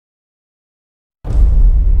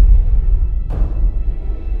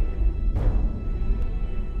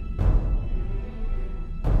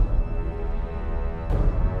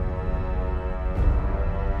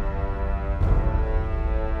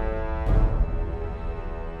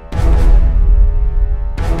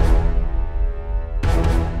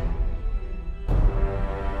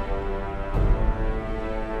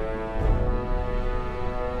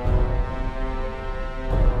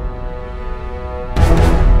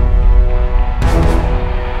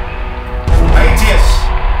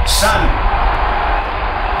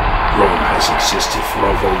has existed for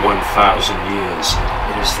over 1,000 years.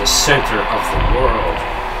 It is the center of the world.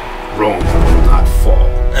 Rome will not fall.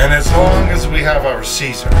 And as long as we have our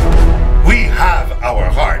Caesar, we have our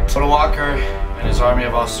heart. Odoacer and his army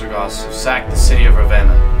of Ostrogoths have sacked the city of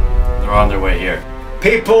Ravenna. They're on their way here.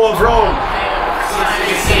 People of Rome!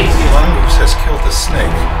 Mongoose has killed the snake.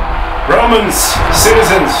 Romans,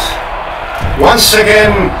 citizens! Once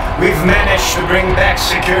again, we've managed to bring back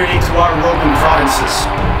security to our Roman provinces.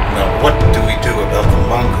 Now what do we do about the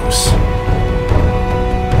mongoose?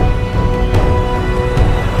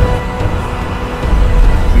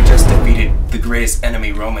 We just defeated the greatest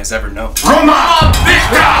enemy Rome has ever known. Roma!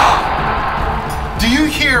 Do you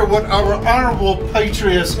hear what our honorable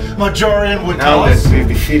Patrius Majorian would tell Now us? that we've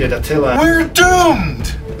defeated Attila, We're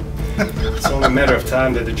doomed! it's only a matter of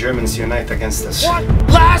time that the Germans unite against us. One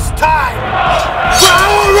last time!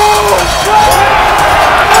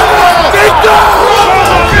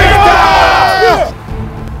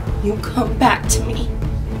 You come back to me.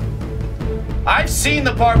 I've seen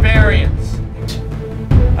the barbarians.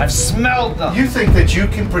 I've smelled them. You think that you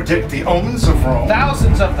can predict the omens of Rome?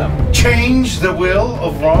 Thousands of them. Change the will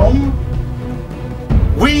of Rome?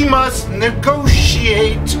 We must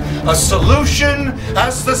negotiate a solution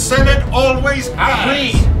as the Senate always has.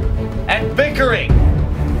 Greed and bickering.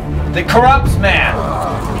 The corrupts man.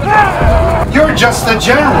 You're just a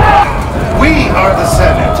general. We are the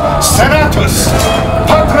Senate. Senatus,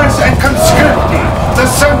 Patres and Conscripti, the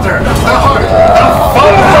center, the heart, the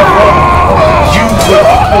funds of Rome. You will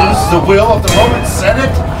oppose the will of the Roman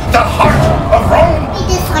Senate, the heart of Rome.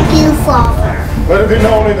 It is like you, father. Let it be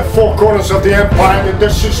known in the four corners of the empire that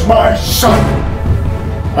this is my son,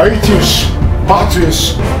 Aetius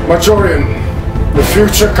Patrius Majorian, the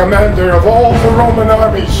future commander of all the Roman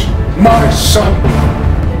armies. My son.